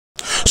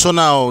So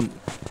now,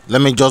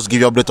 let me just give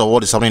you an update of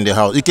what is happening in the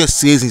house. Ike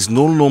says he's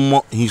no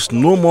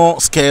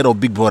more scared of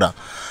Big Brother,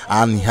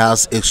 and he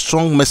has a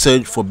strong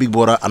message for Big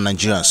Brother and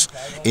Nigerians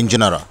in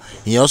general.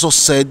 He also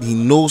said he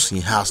knows he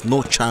has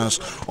no chance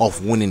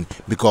of winning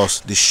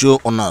because the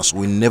show owners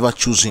will never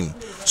choose him.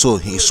 So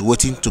he is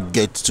waiting to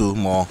get 2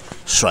 more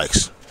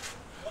strikes.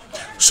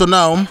 So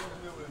now,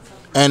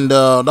 and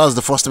that's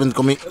the first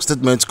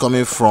statement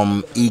coming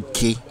from Ike.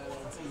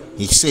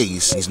 He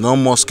says he's no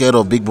more scared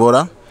of Big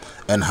Brother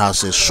and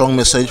has a strong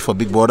message for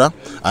Big Brother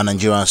and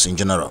Nigerians in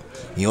general.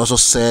 He also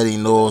said he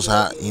knows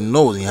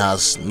he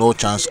has no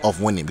chance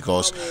of winning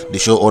because the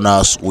show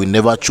owners will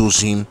never choose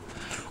him.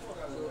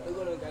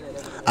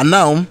 And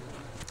now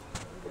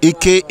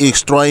Ike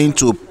is trying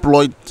to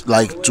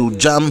to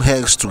jam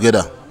heads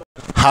together.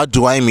 How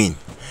do I mean?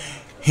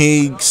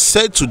 He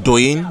said to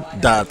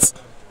Doyin that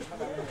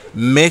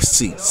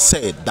Mercy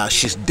said that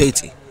she's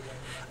dating,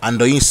 and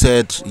Doyin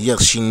said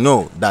yes, she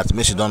know that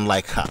Mercy don't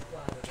like her.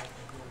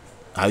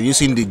 Have you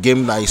seen the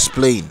game that he's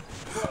playing?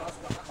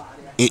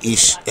 It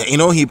is,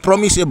 he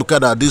promised Ebuka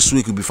that this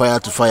week will be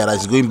fire to fire, that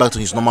he's going back to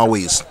his normal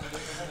ways.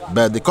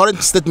 But the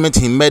current statement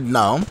he made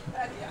now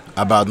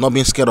about not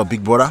being scared of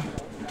Big Brother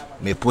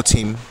may put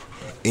him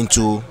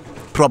into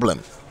problem,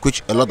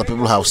 which a lot of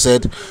people have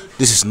said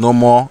this is no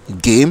more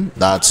game,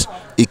 that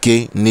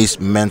Ike needs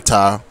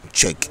mental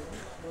check.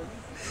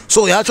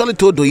 So he actually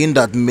told Doyin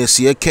that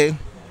Mercy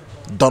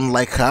don't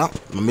like her.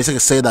 Mercy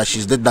said that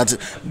she's dead.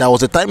 That was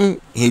the time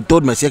he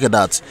told Mercy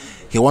that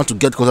he wants to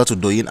get closer to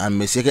Doyin, and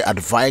Mercy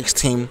advised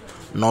him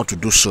not to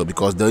do so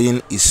because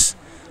Doyin is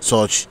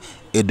such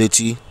a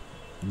dirty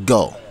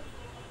girl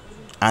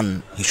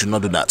and he should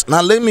not do that.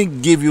 Now let me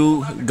give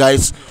you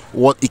guys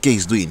what Ike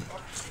is doing.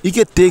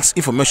 Ike takes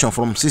information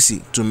from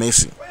Sisi to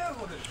Mercy.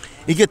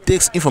 Ike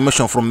takes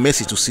information from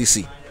Mercy to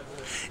Sisi.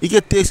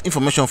 Ike takes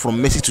information from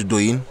Mercy to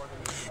Doyin.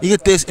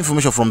 Ike takes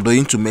information from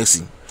Doyin to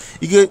Mercy.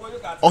 Ike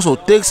also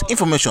takes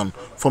information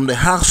from the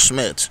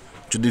housemate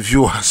to the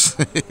viewers.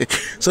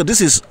 So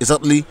this is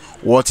exactly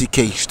what Ike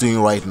is doing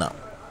right now.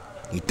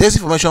 He takes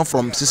information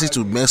from Sisi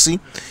to Mercy.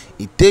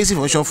 He takes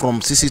information from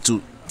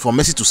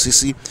Mercy to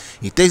Sisi.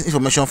 He takes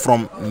information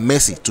from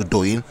Mercy to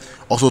Doyin.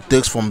 Also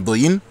takes from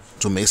Doyin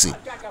to Mercy,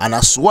 and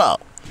as well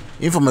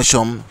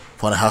information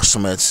from the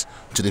housemates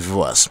to the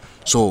viewers.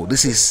 So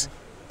this is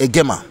a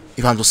gamer,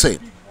 if I'm to say.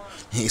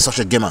 He is such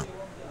a gamer.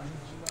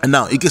 And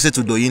now Ike said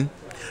to Doyin,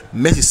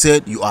 Mercy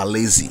said you are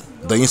lazy.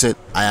 Doyin said,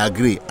 I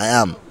agree, I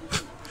am.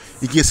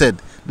 Ike said,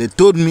 they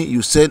told me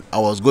you said I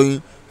was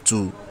going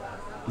to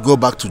go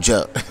back to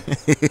jail.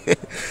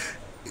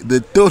 They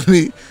told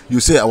me you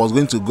said I was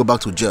going to go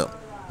back to jail.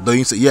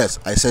 Doyin said, yes,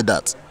 I said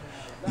that.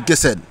 Ike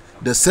said,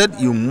 they said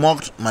you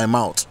mocked my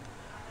mouth.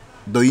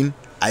 Doyin,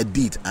 I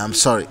did, I'm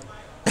sorry.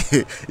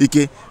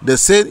 Ike, they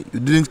said you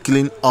didn't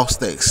clean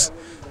upstairs.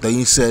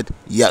 Doyin said,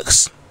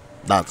 yes,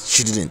 that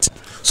she didn't.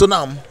 So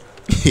now,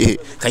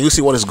 can you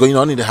see what is going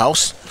on in the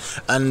house?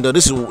 And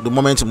this is the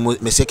moment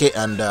Meseke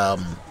and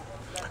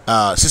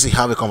Sisi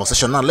have a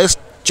conversation. Now let's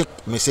check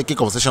Meseke's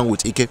conversation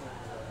with Ike.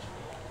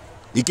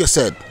 Ike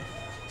said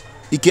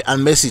Ike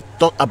and Mercy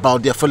talk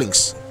about their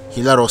feelings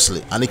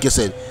hilariously, and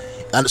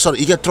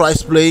Ike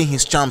tries playing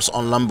his charms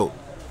on Lambo.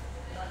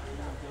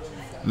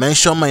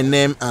 Mention my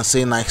name and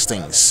say nice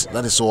things.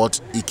 That is what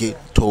Ike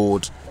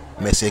told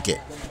Meseke.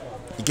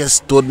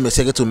 Ike told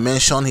Meseke to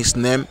mention his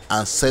name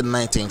and said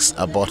nice things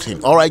about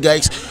him. Alright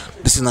guys,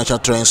 this is Natural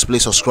Trends.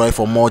 Please subscribe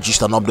for more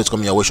gist and updates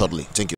coming your way shortly. Thank you.